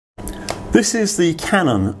This is the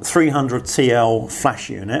Canon 300TL flash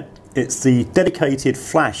unit. It's the dedicated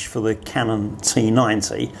flash for the Canon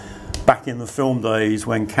T90 back in the film days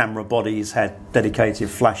when camera bodies had dedicated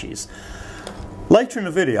flashes. Later in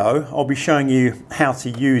the video I'll be showing you how to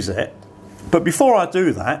use it, but before I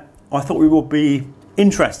do that I thought it would be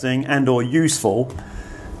interesting and or useful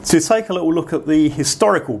to take a little look at the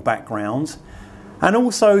historical background and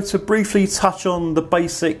also to briefly touch on the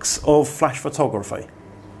basics of flash photography.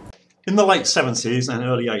 In the late 70s and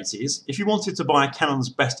early 80s, if you wanted to buy Canon's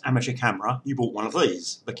best amateur camera, you bought one of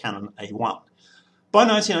these, the Canon A1. By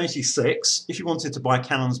 1986, if you wanted to buy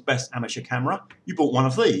Canon's best amateur camera, you bought one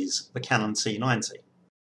of these, the Canon T90.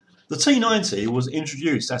 The T90 was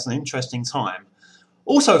introduced at an interesting time.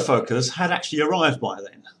 Autofocus had actually arrived by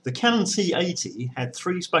then. The Canon T80 had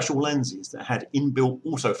three special lenses that had inbuilt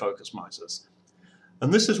autofocus motors.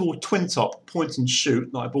 And this little twin-top point and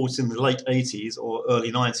shoot that I bought in the late 80s or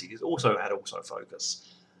early 90s also had autofocus.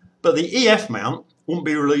 But the EF mount wouldn't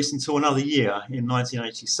be released until another year in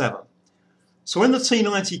 1987. So when the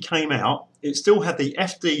T90 came out, it still had the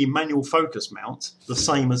FD manual focus mount, the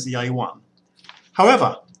same as the A1.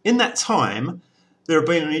 However, in that time, there have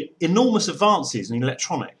been enormous advances in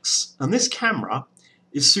electronics, and this camera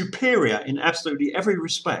is superior in absolutely every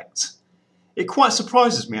respect. It quite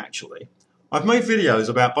surprises me, actually. I've made videos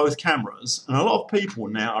about both cameras, and a lot of people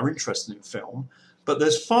now are interested in film, but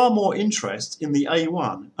there's far more interest in the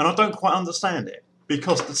A1, and I don't quite understand it,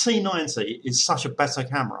 because the T90 is such a better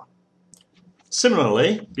camera.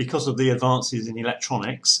 Similarly, because of the advances in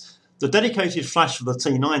electronics, the dedicated flash for the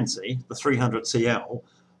T90, the 300TL,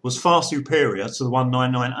 was far superior to the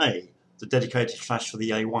 199A, the dedicated flash for the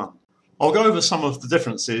A1. I'll go over some of the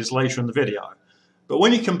differences later in the video. But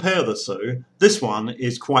when you compare the two, this one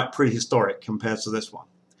is quite prehistoric compared to this one.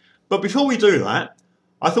 But before we do that,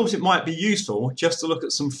 I thought it might be useful just to look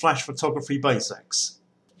at some flash photography basics.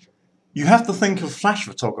 You have to think of flash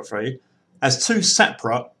photography as two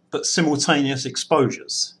separate but simultaneous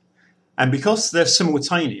exposures. And because they're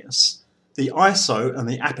simultaneous, the ISO and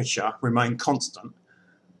the aperture remain constant,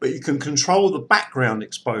 but you can control the background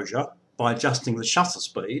exposure by adjusting the shutter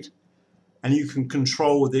speed, and you can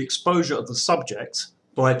control the exposure of the subject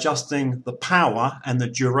by adjusting the power and the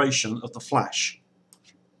duration of the flash.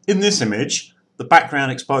 In this image, the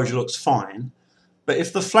background exposure looks fine, but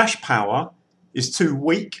if the flash power is too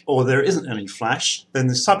weak or there isn't any flash, then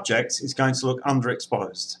the subject is going to look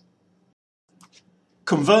underexposed.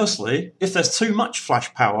 Conversely, if there's too much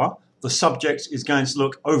flash power, the subject is going to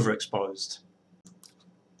look overexposed.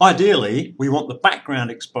 Ideally, we want the background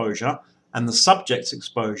exposure and the subject's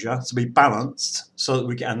exposure to be balanced so that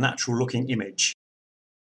we get a natural looking image.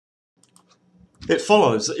 It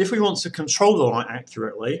follows that if we want to control the light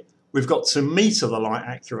accurately, we've got to meter the light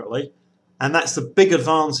accurately, and that's the big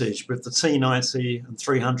advantage with the T90 and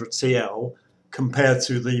 300TL compared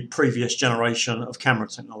to the previous generation of camera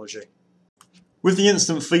technology. With the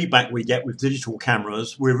instant feedback we get with digital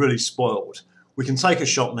cameras, we're really spoiled. We can take a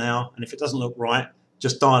shot now, and if it doesn't look right,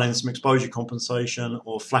 just dial in some exposure compensation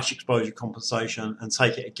or flash exposure compensation and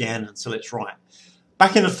take it again until it's right.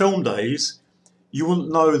 Back in the film days, you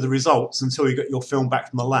wouldn't know the results until you got your film back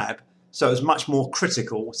from the lab, so it was much more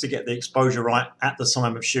critical to get the exposure right at the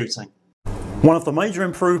time of shooting. One of the major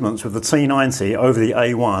improvements with the T90 over the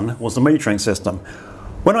A1 was the metering system.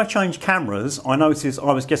 When I changed cameras, I noticed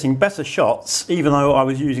I was getting better shots even though I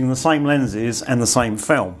was using the same lenses and the same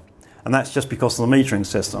film, and that's just because of the metering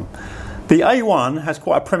system. The A1 has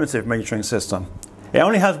quite a primitive metering system. It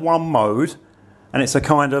only has one mode, and it's a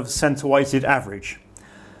kind of center-weighted average.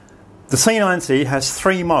 The T90 has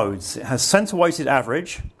three modes. It has center-weighted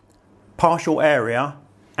average, partial area,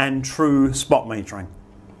 and true spot metering.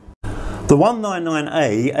 The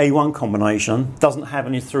 199A A1 combination doesn't have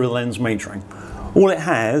any through-lens metering. All it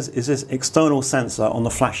has is this external sensor on the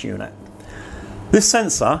flash unit. This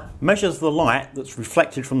sensor measures the light that's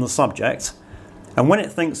reflected from the subject, and when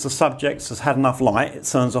it thinks the subject has had enough light, it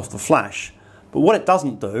turns off the flash. But what it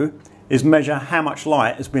doesn't do is measure how much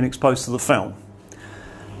light has been exposed to the film.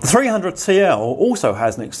 The 300TL also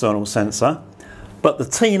has an external sensor, but the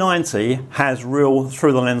T90 has real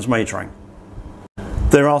through-the-lens metering.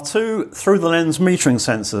 There are two through-the-lens metering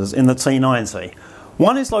sensors in the T90.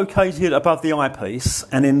 One is located above the eyepiece,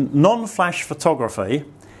 and in non-flash photography,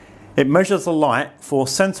 it measures the light for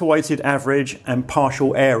center-weighted average and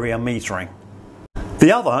partial area metering.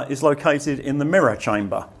 The other is located in the mirror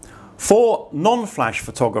chamber. For non-flash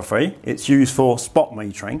photography, it's used for spot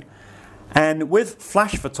metering, and with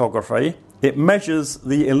flash photography, it measures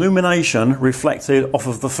the illumination reflected off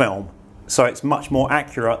of the film, so it's much more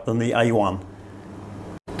accurate than the A1.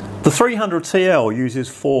 The 300TL uses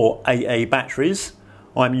 4 AA batteries.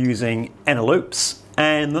 I'm using Eneloops,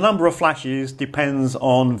 and the number of flashes depends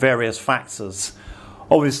on various factors.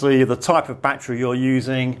 Obviously the type of battery you're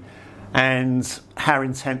using and how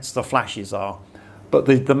intense the flashes are. But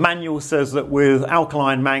the manual says that with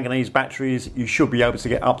alkaline manganese batteries you should be able to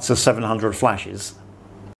get up to 700 flashes.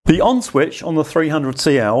 The on switch on the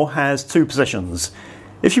 300TL has 2 positions.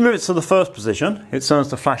 If you move it to the first position, it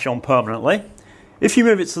turns the flash on permanently. If you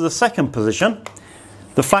move it to the second position,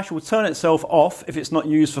 the flash will turn itself off if it's not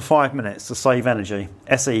used for 5 minutes to save energy.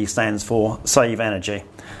 SE stands for save energy.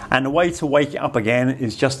 And the way to wake it up again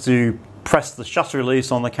is just to press the shutter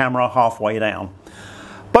release on the camera halfway down.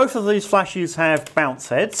 Both of these flashes have bounce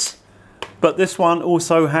heads, but this one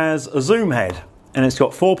also has a zoom head, and it's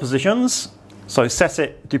got 4 positions, so set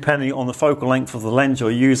it depending on the focal length of the lens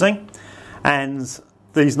you're using, and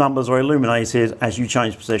these numbers are illuminated as you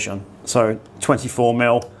change position. So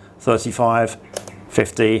 24mm, 35,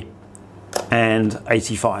 50 and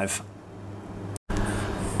 85.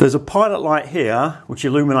 There's a pilot light here which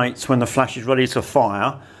illuminates when the flash is ready to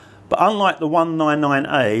fire, but unlike the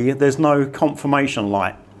 199A there's no confirmation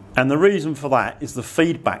light, and the reason for that is the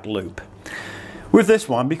feedback loop. With this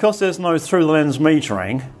one, because there's no through the lens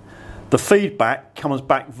metering, the feedback comes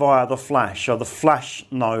back via the flash, so the flash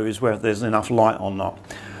knows whether there's enough light or not.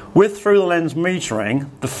 With through the lens metering,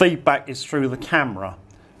 the feedback is through the camera.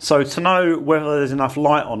 So to know whether there's enough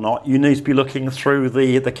light or not, you need to be looking through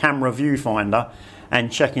the camera viewfinder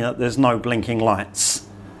and checking that there's no blinking lights.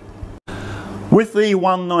 With the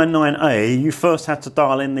 199A, you first have to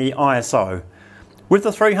dial in the ISO. With the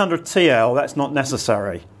 300TL, that's not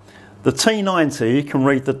necessary. The T90 can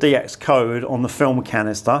read the DX code on the film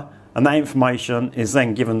canister, and that information is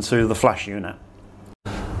then given to the flash unit.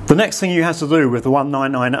 The next thing you had to do with the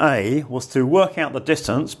 199A was to work out the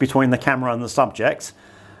distance between the camera and the subject,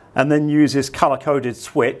 and then use this colour-coded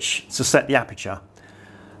switch to set the aperture.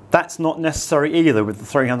 That's not necessary either with the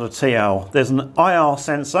 300TL. There's an IR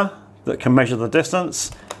sensor that can measure the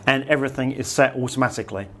distance, and everything is set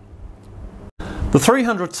automatically. The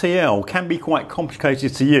 300TL can be quite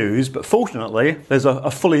complicated to use, but fortunately there's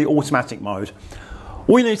a fully automatic mode.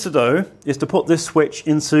 All you need to do is to put this switch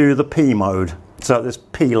into the P mode, so this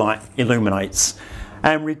P light illuminates.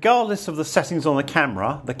 And regardless of the settings on the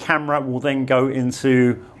camera will then go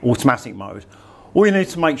into automatic mode. All you need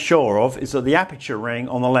to make sure of is that the aperture ring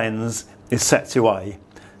on the lens is set to A.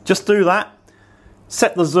 Just do that,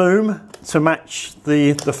 set the zoom to match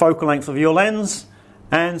the focal length of your lens,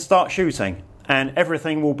 and start shooting, and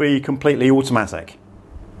everything will be completely automatic.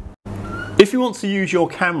 If you want to use your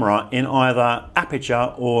camera in either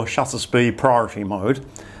aperture or shutter speed priority mode,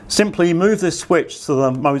 simply move this switch to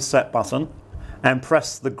the mode set button and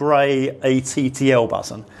press the grey ATTL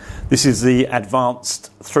button. This is the advanced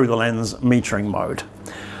through the lens metering mode.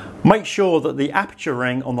 Make sure that the aperture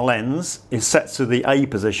ring on the lens is set to the A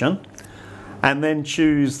position, and then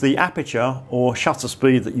choose the aperture or shutter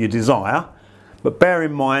speed that you desire. But bear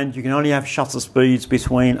in mind, you can only have shutter speeds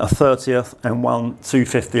between a 30th and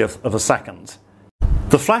 1/250th of a second.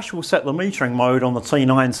 The flash will set the metering mode on the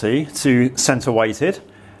T90 to center weighted,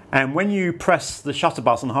 and when you press the shutter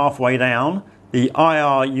button halfway down, the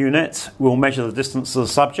IR unit will measure the distance to the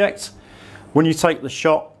subject. When you take the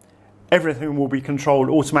shot, everything will be controlled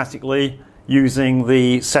automatically using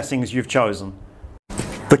the settings you've chosen.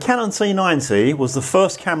 The Canon T90 was the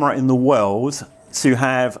first camera in the world to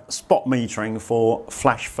have spot metering for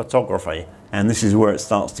flash photography, and this is where it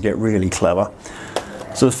starts to get really clever.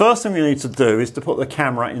 So the first thing we need to do is to put the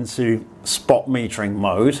camera into spot metering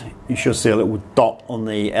mode. You should see a little dot on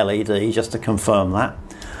the LED just to confirm that.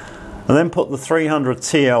 And then put the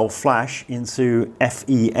 300TL flash into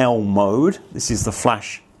FEL mode. This is the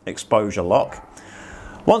flash exposure lock.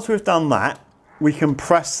 Once we've done that, we can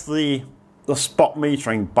press the spot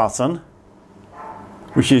metering button,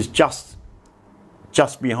 which is just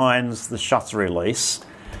behind the shutter release,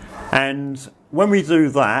 and when we do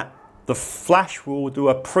that, the flash will do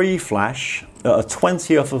a pre-flash at a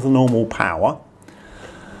 20th of the normal power.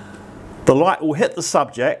 The light will hit the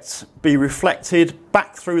subject, be reflected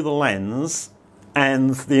back through the lens,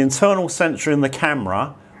 and the internal sensor in the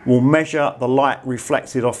camera will measure the light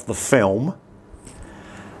reflected off the film,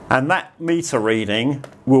 and that meter reading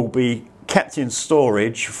will be kept in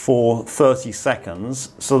storage for 30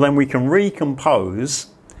 seconds, so then we can recompose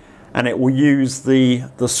and it will use the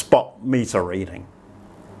spot meter reading.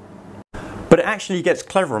 But it actually gets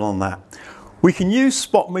cleverer than that. We can use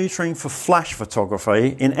spot metering for flash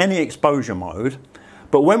photography in any exposure mode,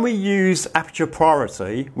 but when we use aperture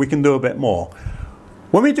priority, we can do a bit more.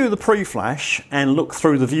 When we do the pre-flash and look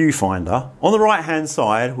through the viewfinder, on the right hand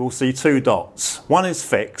side we'll see two dots. One is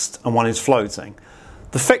fixed and one is floating.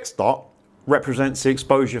 The fixed dot represents the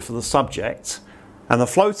exposure for the subject and the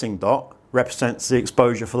floating dot represents the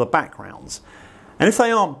exposure for the background. And if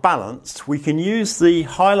they aren't balanced, we can use the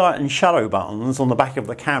highlight and shadow buttons on the back of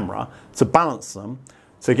the camera to balance them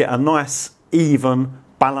to get a nice, even,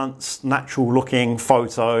 balanced, natural looking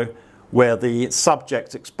photo where the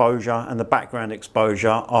subject exposure and the background exposure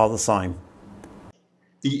are the same.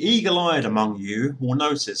 The eagle-eyed among you will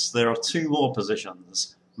notice there are two more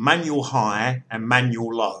positions, manual high and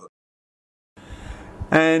manual low.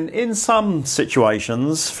 And in some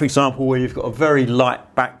situations, for example where you've got a very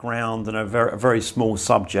light background and a very small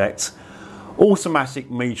subject, automatic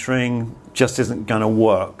metering just isn't going to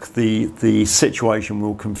work. The situation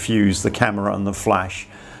will confuse the camera and the flash.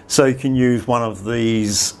 So you can use one of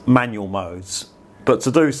these manual modes. But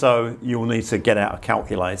to do so, you'll need to get out a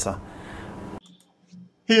calculator.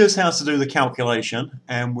 Here's how to do the calculation,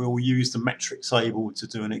 and we'll use the metric table to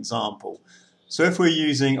do an example. So if we're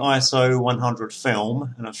using ISO 100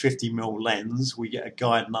 film and a 50mm lens, we get a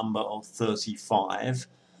guide number of 35.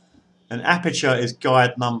 An aperture is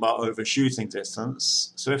guide number over shooting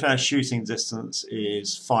distance. So if our shooting distance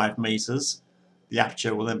is 5 meters, the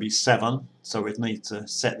aperture will then be 7. So we'd need to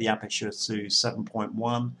set the aperture to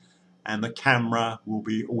 7.1, and the camera will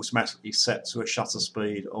be automatically set to a shutter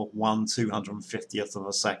speed of 1/250th of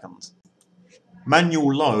a second.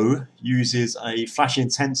 Manual low uses a flash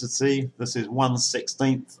intensity that is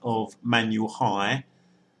 1/16th of manual high,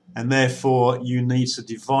 and therefore you need to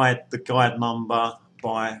divide the guide number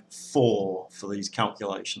by 4 for these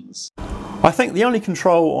calculations. I think the only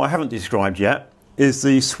control I haven't described yet is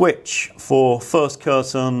the switch for first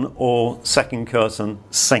curtain or second curtain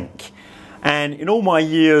sync. And in all my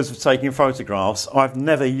years of taking photographs, I've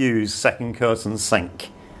never used second curtain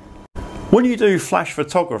sync. When you do flash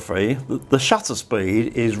photography, the shutter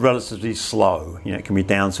speed is relatively slow. You know, it can be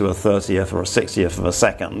down to a 30th or a 60th of a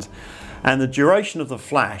second. And the duration of the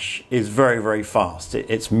flash is very fast.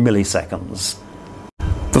 It's milliseconds.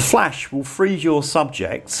 The flash will freeze your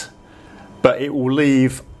subject, but it will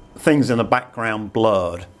leave things in the background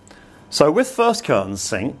blurred. So with first curtain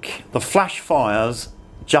sync, the flash fires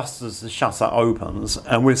just as the shutter opens,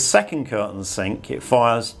 and with second curtain sync, it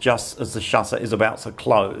fires just as the shutter is about to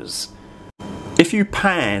close. If you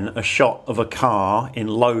pan a shot of a car in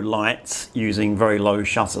low light using very low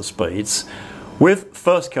shutter speeds, with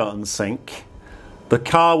first curtain sync, the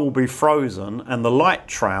car will be frozen and the light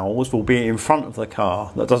trails will be in front of the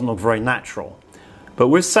car. That doesn't look very natural. But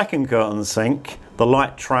with second curtain sync, the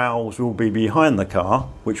light trails will be behind the car,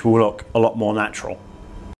 which will look a lot more natural.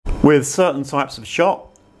 With certain types of shot,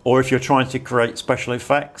 or if you're trying to create special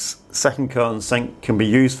effects, second curtain sync can be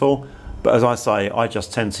useful, but as I say, I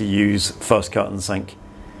just tend to use first curtain sync.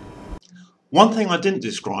 One thing I didn't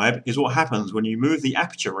describe is what happens when you move the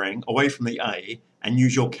aperture ring away from the A and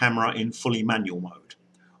use your camera in fully manual mode.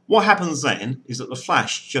 What happens then is that the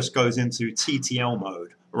flash just goes into TTL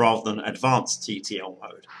mode rather than advanced TTL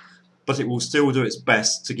mode, but it will still do its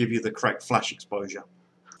best to give you the correct flash exposure.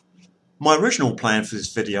 My original plan for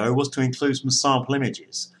this video was to include some sample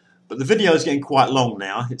images, but the video is getting quite long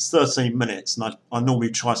now. It's 13 minutes, and I normally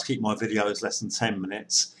try to keep my videos less than 10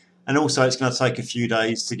 minutes. And also it's going to take a few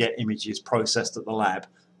days to get images processed at the lab.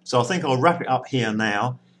 So I think I'll wrap it up here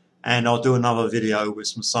now, and I'll do another video with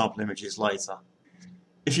some sample images later.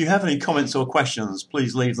 If you have any comments or questions,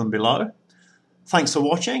 please leave them below. Thanks for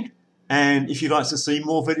watching, and if you'd like to see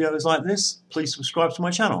more videos like this, please subscribe to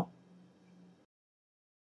my channel.